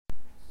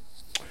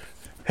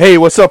Hey,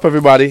 what's up,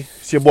 everybody?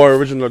 It's your boy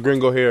Original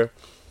Gringo here,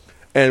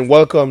 and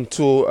welcome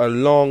to a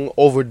long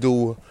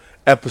overdue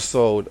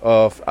episode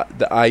of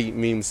the I Eat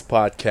Memes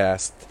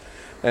podcast.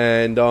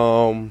 And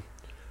I'm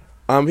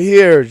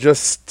here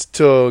just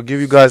to give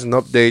you guys an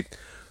update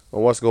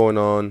on what's going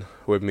on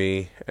with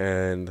me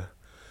and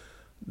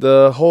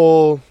the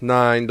whole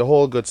nine, the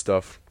whole good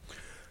stuff.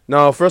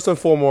 Now, first and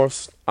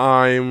foremost,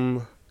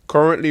 I'm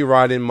currently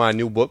writing my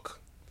new book.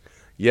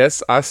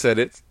 Yes, I said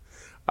it.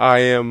 I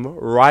am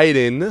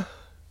writing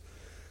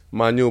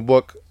my new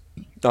book.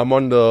 I'm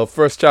on the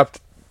first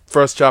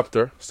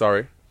chapter.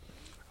 Sorry,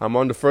 I'm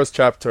on the first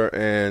chapter,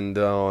 and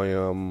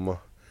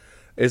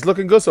it's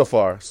looking good so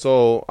far.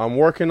 So I'm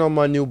working on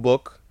my new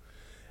book,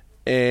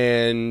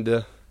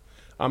 and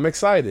I'm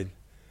excited.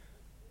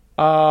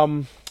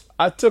 Um,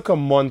 I took a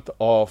month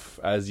off,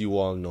 as you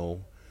all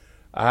know.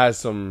 I had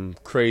some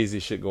crazy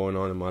shit going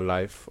on in my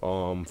life.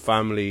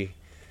 Family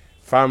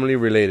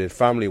related,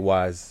 family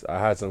wise. I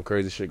had some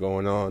crazy shit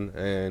going on,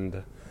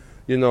 and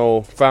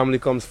family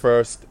comes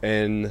first,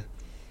 and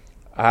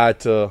I had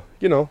to,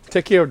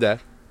 take care of that.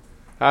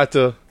 I had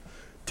to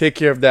take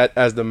care of that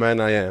as the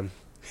man I am,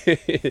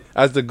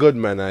 as the good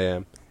man I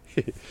am.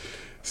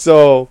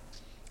 So,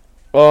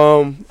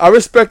 I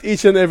respect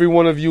each and every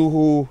one of you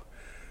who,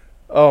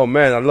 oh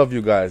man, I love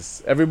you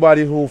guys.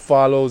 Everybody who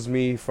follows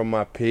me from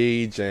my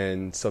page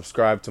and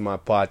subscribe to my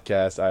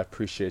podcast, I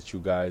appreciate you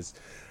guys.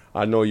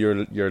 I know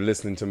you're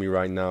listening to me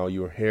right now.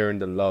 You're hearing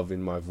the love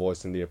in my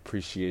voice and the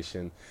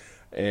appreciation.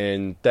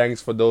 And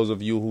thanks for those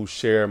of you who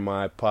share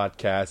my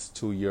podcast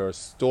to your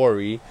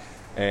story,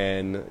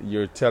 and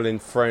you're telling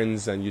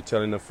friends, and you're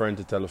telling a friend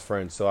to tell a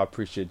friend. So I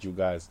appreciate you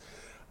guys.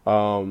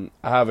 I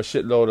have a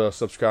shitload of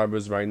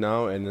subscribers right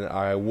now, and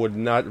I would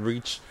not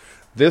reach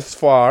this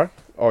far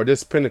or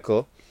this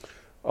pinnacle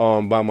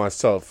by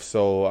myself.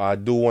 So I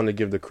do want to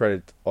give the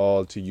credit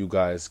all to you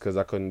guys, because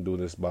I couldn't do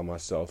this by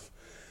myself.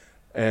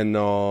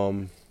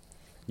 And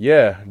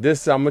yeah,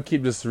 this I'm gonna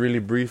keep this really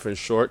brief and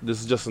short.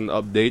 This is just an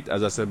update,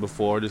 as I said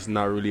before. This is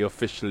not really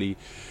officially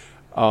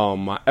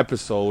my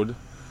episode.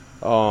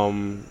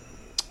 Um,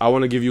 I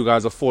want to give you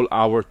guys a full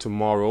hour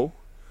tomorrow,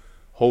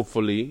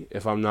 hopefully,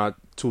 if I'm not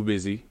too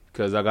busy,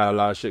 because I got a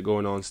lot of shit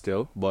going on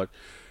still. But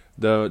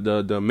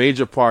the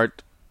major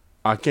part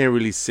I can't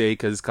really say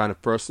because it's kind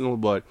of personal.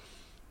 But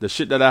the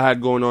shit that I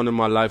had going on in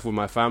my life with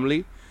my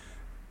family,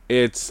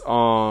 it's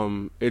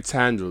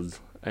handled.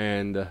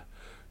 And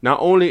not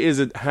only is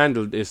it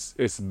handled, it's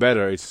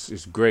better.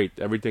 It's great.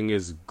 Everything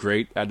is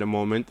great at the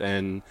moment,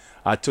 and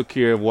I took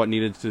care of what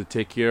needed to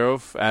take care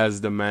of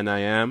as the man I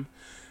am.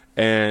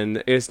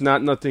 And it's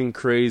not nothing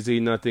crazy,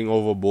 nothing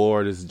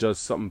overboard. It's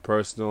just something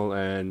personal,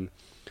 and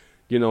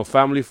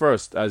family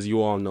first, as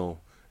you all know.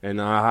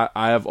 And I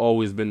have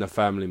always been a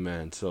family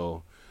man.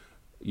 So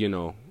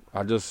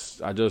I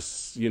just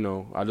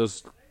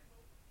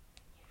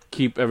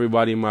keep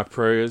everybody in my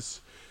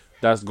prayers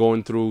that's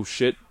going through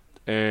shit.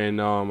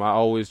 And I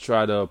always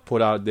try to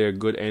put out their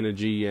good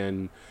energy,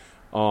 and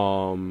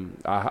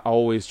I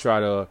always try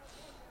to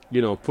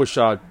push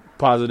out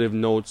positive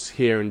notes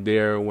here and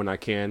there when I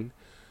can.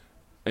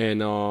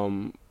 And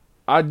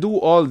I do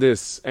all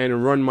this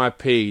and run my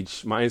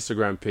page, my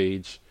Instagram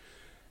page,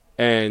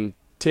 and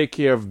take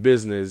care of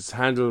business,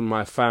 handle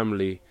my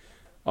family,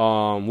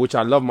 which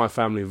I love my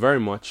family very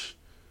much.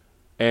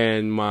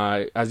 And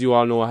as you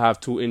all know, I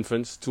have two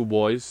infants, two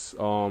boys,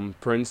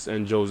 Prince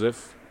and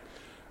Joseph,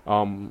 a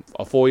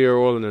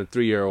 4-year-old and a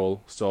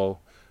 3-year-old. So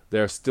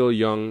they're still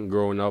young,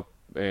 growing up,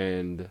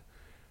 and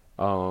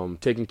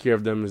taking care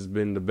of them has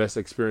been the best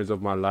experience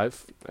of my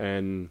life.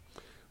 And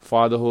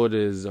fatherhood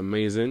is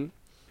amazing.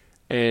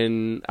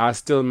 And I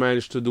still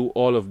managed to do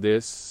all of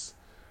this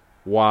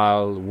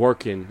while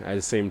working at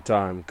the same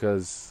time,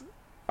 because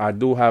I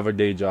do have a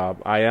day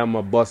job. I am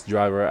a bus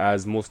driver,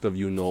 as most of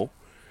you know,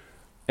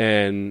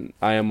 and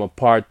I am a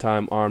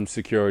part-time armed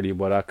security.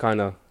 But I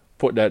kind of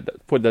put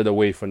that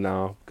away for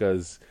now,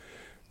 because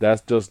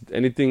that's just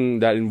anything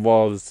that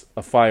involves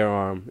a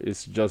firearm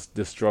is just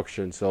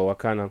destruction. So I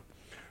kind of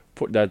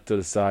put that to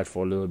the side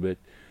for a little bit.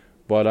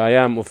 But I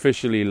am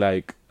officially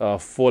like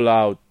full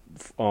out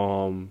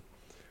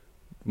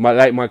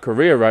my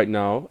career right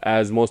now,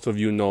 as most of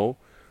you know.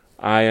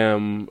 I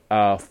am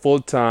a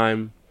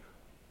full-time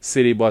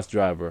city bus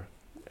driver,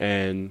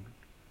 and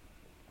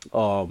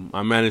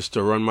I managed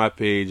to run my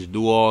page,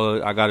 do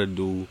all I gotta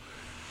do,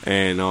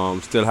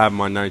 and still have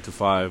my 9 to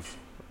 5,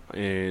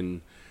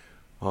 and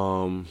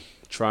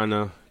trying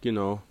to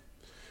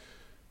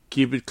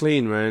keep it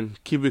clean, man.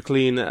 Keep it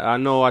clean. I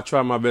know I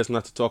try my best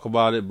not to talk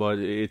about it, but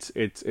it's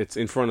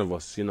in front of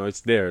us.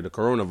 It's there. The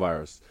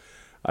coronavirus.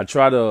 I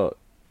try to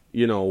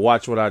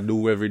watch what I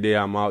do every day.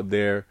 I'm out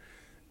there,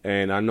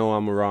 and I know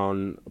I'm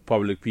around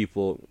public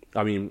people.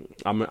 I mean,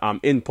 I'm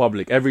in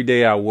public every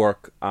day. I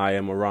work. I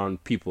am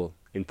around people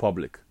in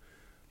public.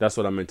 That's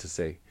what I meant to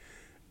say.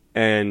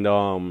 And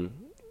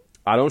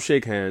I don't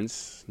shake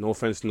hands. No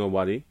offense to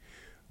nobody,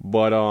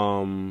 but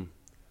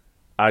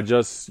I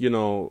just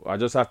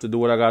have to do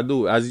what I gotta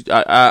do.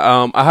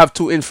 I have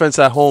two infants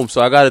at home,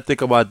 so I gotta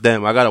think about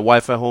them. I got a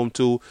wife at home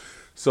too,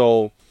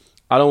 So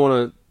I don't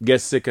want to get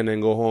sick and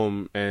then go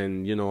home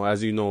and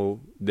as you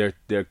know, they're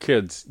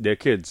kids. They're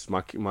kids.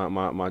 My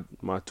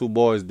two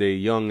boys, they're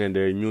young and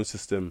their immune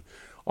system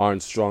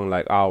aren't strong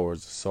like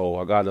ours. So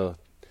I gotta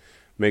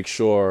make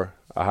sure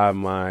I have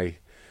my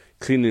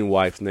cleaning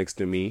wipes next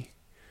to me,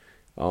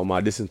 my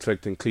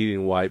disinfectant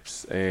cleaning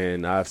wipes,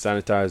 and I have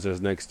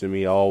sanitizers next to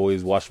me. I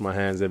always wash my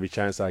hands every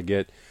chance I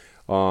get.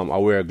 I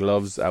wear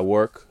gloves at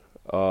work.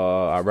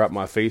 I wrap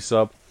my face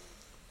up,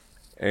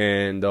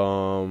 and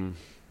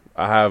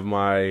I have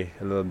my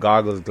little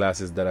goggles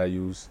glasses that I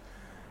use.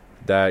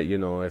 That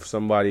if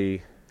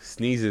somebody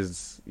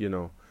sneezes,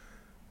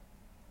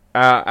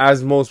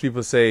 as most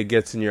people say, it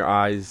gets in your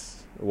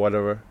eyes,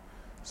 whatever.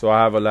 So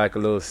I have like a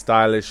little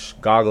stylish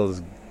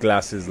goggles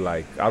glasses.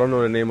 Like I don't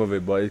know the name of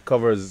it, but it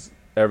covers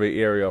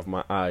every area of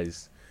my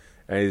eyes,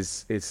 and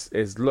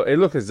it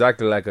looks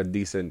exactly like a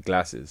decent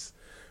glasses,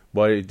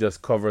 but it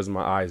just covers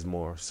my eyes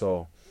more.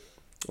 So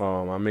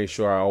I make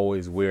sure I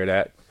always wear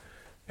that.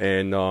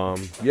 And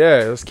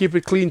yeah, let's keep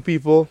it clean,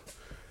 people,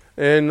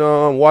 and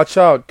watch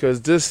out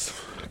because this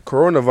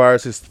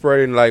coronavirus is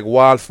spreading like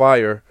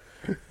wildfire,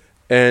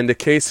 and the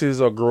cases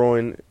are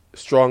growing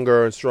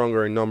stronger and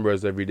stronger in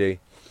numbers every day.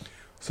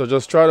 So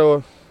just try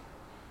to,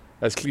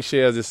 as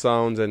cliche as it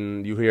sounds,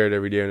 and you hear it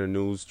every day in the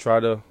news, try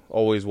to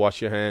always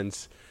wash your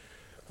hands.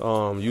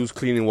 Use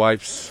cleaning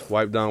wipes.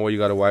 Wipe down where you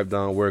gotta wipe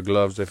down. Wear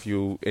gloves if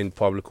you in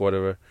public or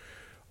whatever.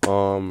 A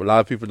lot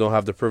of people don't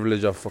have the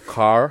privilege of a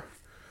car,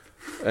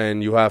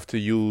 and you have to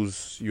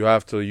use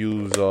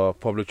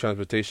public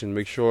transportation.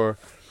 Make sure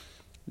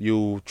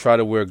you try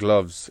to wear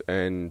gloves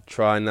and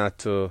try not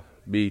to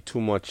be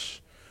too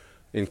much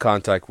in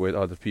contact with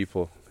other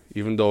people,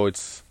 even though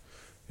it's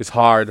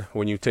hard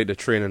when you take the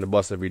train and the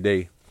bus every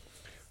day.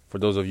 For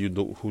those of you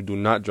who do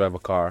not drive a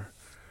car,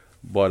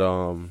 but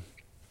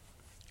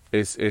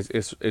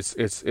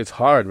it's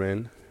hard,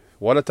 man.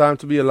 What a time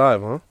to be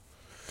alive,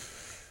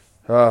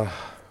 huh?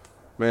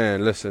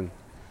 Man, listen,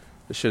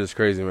 this shit is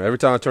crazy, man. Every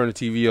time I turn the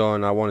TV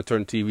on, I want to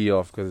turn the TV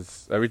off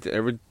because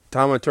every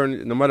time I turn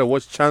it, no matter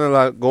what channel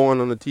I go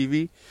on the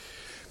TV,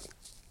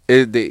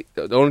 the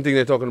only thing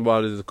they're talking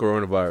about is the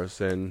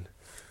coronavirus, and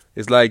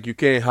it's like you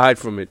can't hide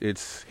from it.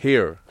 It's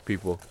here,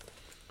 people.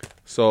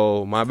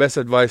 So my best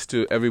advice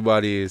to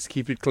everybody is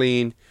keep it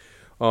clean.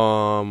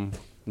 No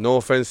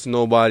offense to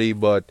nobody,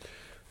 but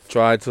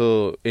try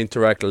to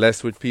interact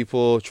less with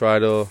people. Try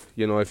to,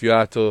 if you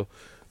have to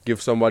give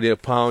somebody a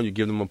pound, you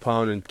give them a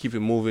pound and keep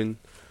it moving.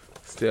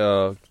 If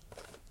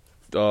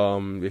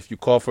you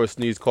cough or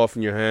sneeze, cough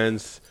in your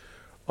hands.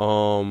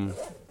 Yeah,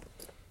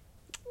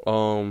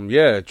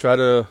 try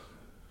to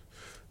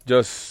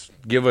just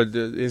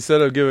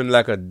instead of giving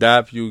like a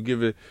dap, you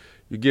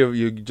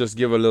just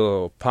give a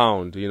little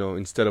pound,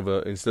 instead of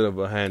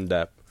a hand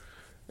dap.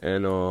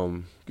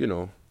 And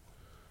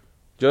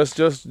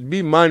just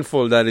be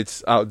mindful that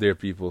it's out there,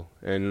 people.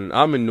 And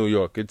I'm in New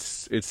York.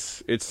 It's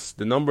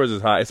the numbers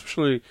is high,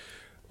 especially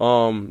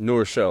New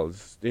Rochelle.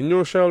 In New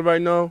Rochelle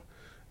right now,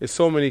 there's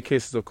so many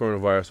cases of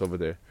coronavirus over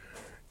there.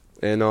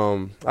 And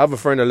I have a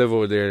friend that live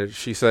over there.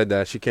 She said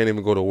that she can't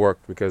even go to work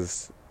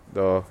because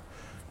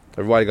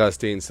everybody got to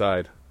stay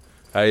inside.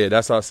 Yeah,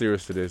 that's how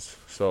serious it is.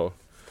 So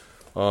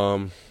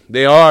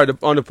they are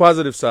on the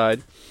positive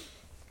side.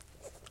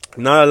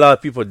 Not a lot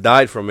of people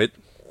died from it,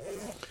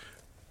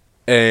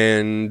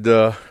 and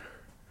there's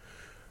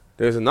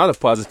another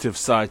positive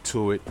side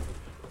to it.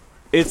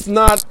 It's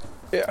not.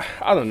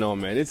 I don't know,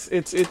 man.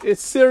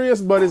 It's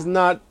serious, but it's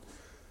not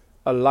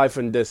a life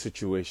and death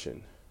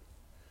situation.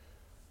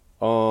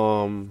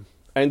 And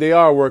they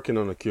are working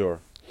on a cure.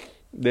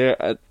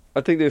 I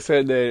think they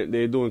said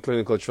they're doing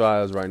clinical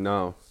trials right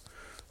now.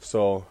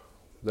 So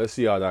let's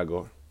see how that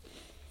goes.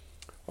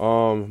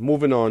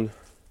 Moving on.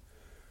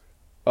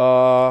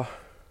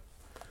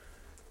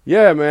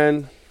 Yeah,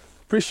 man.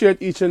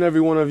 Appreciate each and every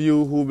one of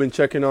you who've been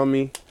checking on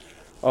me.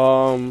 A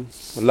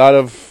lot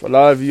of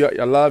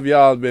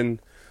y'all have been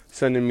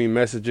sending me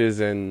messages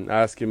and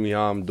asking me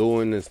how I'm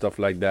doing and stuff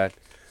like that.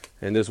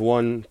 And this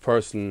one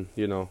person,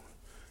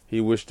 he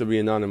wished to be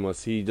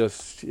anonymous. He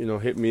just,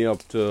 hit me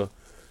up to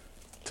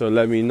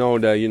let me know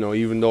that,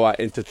 even though I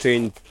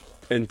entertain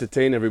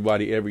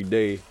everybody every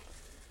day,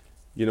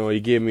 he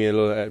gave me a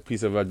little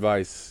piece of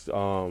advice.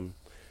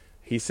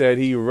 He said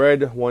he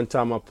read one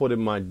time I put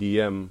in my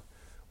DM,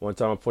 one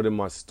time I put in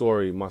my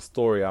story,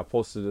 I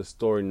posted a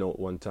story note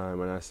one time,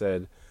 and I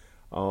said,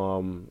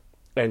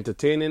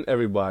 entertaining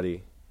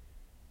everybody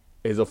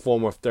is a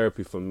form of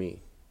therapy for me,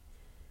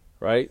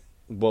 right?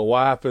 But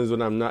what happens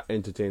when I'm not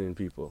entertaining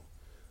people?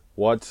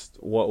 What's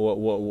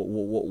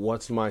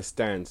my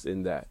stance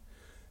in that?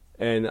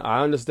 And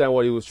I understand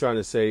what he was trying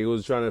to say. He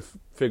was trying to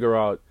figure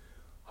out,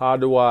 how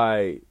do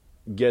I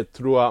get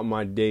throughout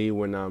my day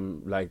when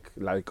I'm like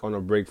on a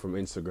break from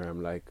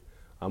Instagram, like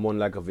I'm on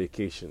like a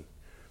vacation.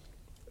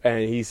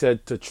 And he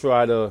said to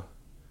try to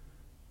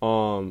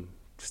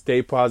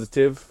stay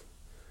positive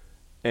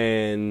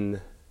and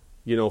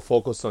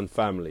focus on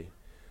family.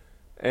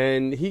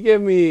 And he gave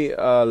me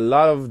a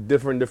lot of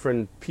different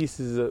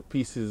pieces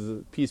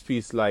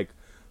like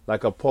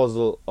like a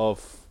puzzle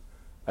of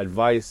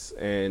advice,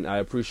 and I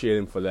appreciate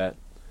him for that.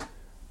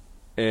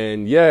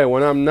 And yeah,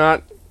 when I'm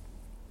not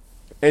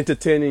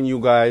entertaining you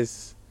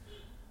guys,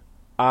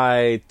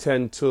 I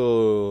tend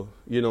to,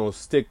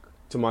 stick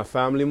to my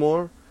family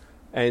more,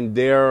 and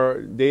they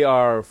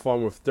are a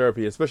form of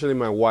therapy. Especially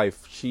my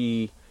wife.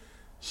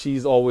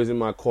 She's always in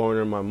my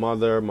corner. My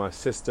mother, my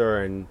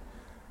sister, and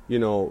you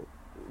know,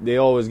 they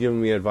always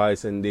giving me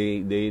advice, and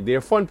they're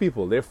fun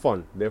people. They're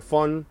fun. They're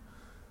fun.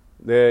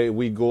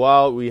 We go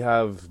out, we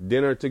have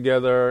dinner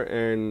together,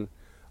 and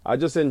I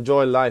just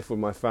enjoy life with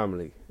my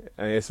family,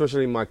 and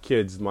especially my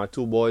kids. My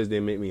two boys, they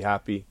make me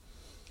happy,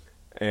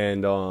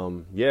 and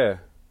yeah.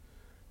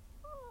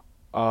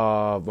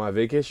 My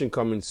vacation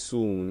coming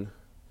soon,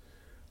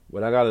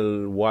 but I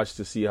gotta watch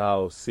to see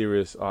how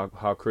serious,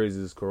 how crazy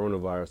this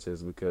coronavirus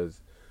is, because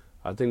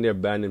I think they're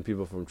banning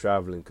people from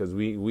traveling. Because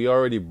we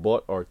already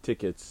bought our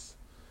tickets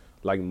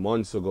like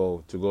months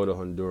ago to go to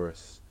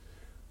Honduras,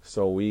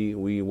 so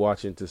we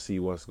watching to see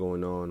what's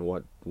going on,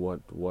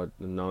 what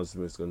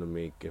announcements gonna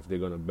make, if they're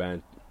gonna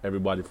ban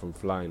everybody from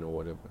flying or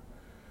whatever.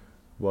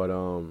 But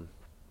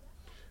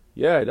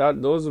yeah,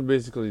 those are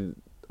basically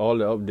all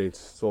the updates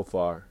so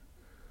far.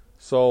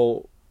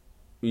 So,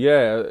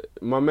 yeah,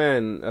 my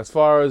man, as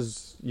far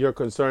as you're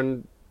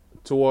concerned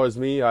towards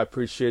me, I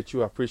appreciate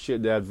you. I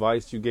appreciate the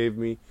advice you gave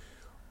me.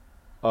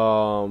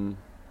 Um,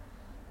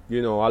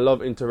 I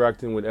love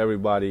interacting with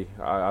everybody.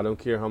 I don't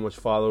care how much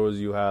followers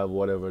you have,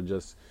 whatever.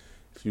 Just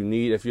if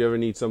you ever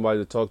need somebody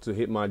to talk to,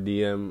 hit my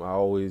DM. I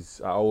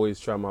always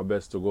try my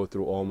best to go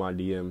through all my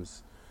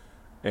DMs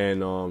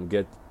and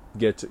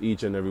get to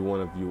each and every one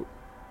of you.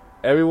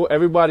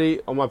 Everybody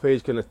on my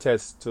page can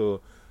attest to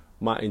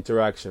my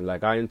interaction.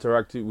 Like, I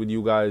interacted with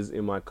you guys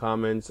in my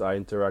comments. I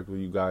interact with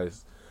you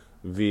guys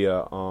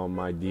via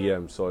my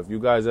DM. So if you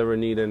guys ever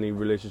need any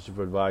relationship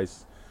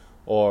advice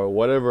or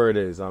whatever it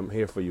is, I'm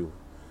here for you.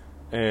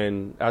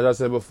 And as I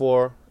said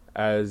before,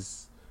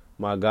 as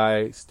my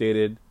guy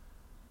stated,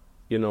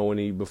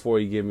 before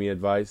he gave me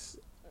advice,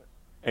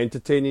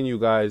 entertaining you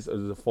guys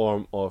is a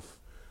form of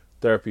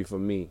therapy for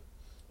me.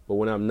 But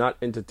when I'm not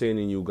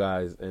entertaining you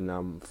guys and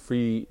I'm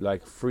free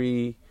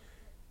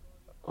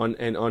on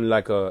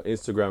like a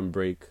Instagram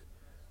break,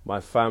 my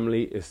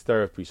family is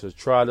therapy. So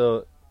try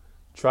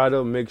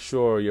to make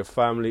sure your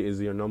family is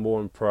your number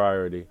one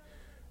priority,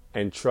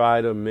 and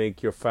try to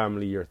make your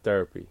family your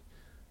therapy.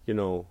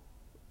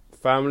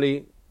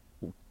 Family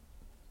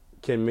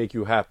can make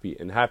you happy,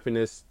 and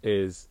happiness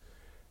is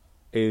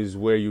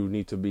where you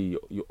need to be.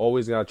 You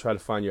always gotta try to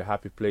find your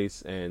happy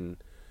place, and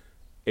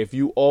if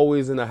you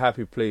always in a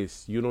happy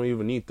place, you don't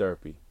even need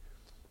therapy.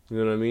 You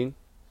know what I mean?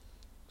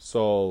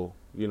 So,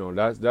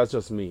 that's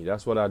just me.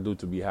 That's what I do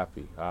to be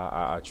happy.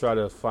 I try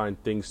to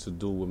find things to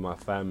do with my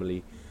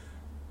family,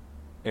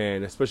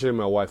 and especially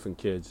my wife and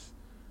kids.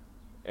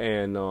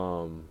 And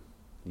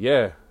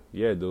yeah,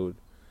 dude.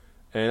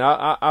 And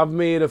I've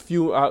made a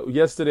few.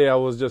 Yesterday I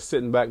was just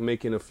sitting back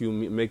making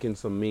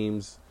some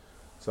memes.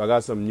 So I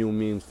got some new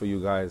memes for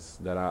you guys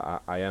that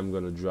I am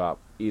gonna drop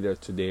either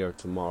today or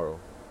tomorrow.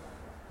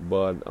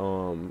 But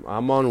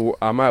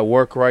I'm at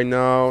work right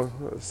now.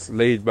 It's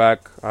laid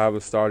back. I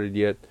haven't started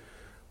yet.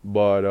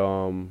 But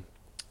I'm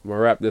gonna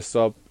wrap this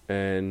up,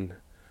 and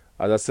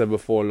as I said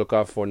before, look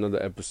out for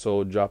another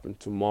episode dropping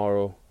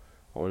tomorrow.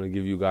 I want to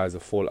give you guys a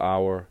full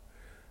hour.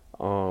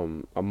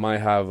 I might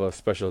have a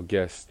special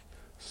guest,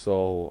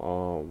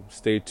 so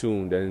stay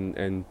tuned,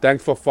 and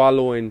thanks for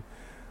following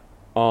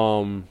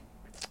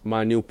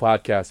my new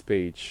podcast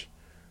page.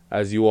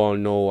 As you all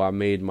know, I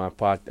made a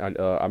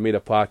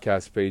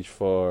podcast page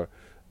for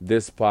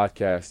this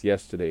podcast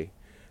yesterday,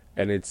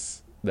 and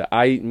it's the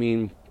I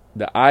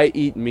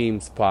Eat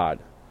Memes Pod.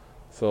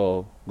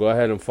 So go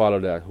ahead and follow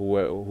that.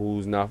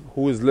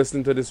 Who is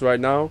listening to this right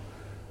now,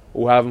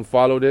 who haven't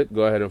followed it,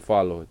 go ahead and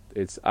follow it.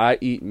 It's I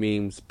Eat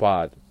Memes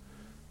Pod.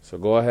 So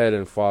go ahead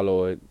and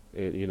follow it.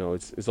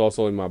 It's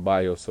also in my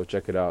bio, so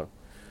check it out.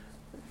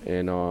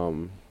 And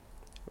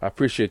I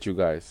appreciate you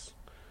guys.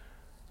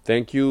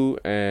 Thank you,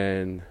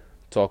 and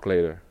talk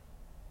later.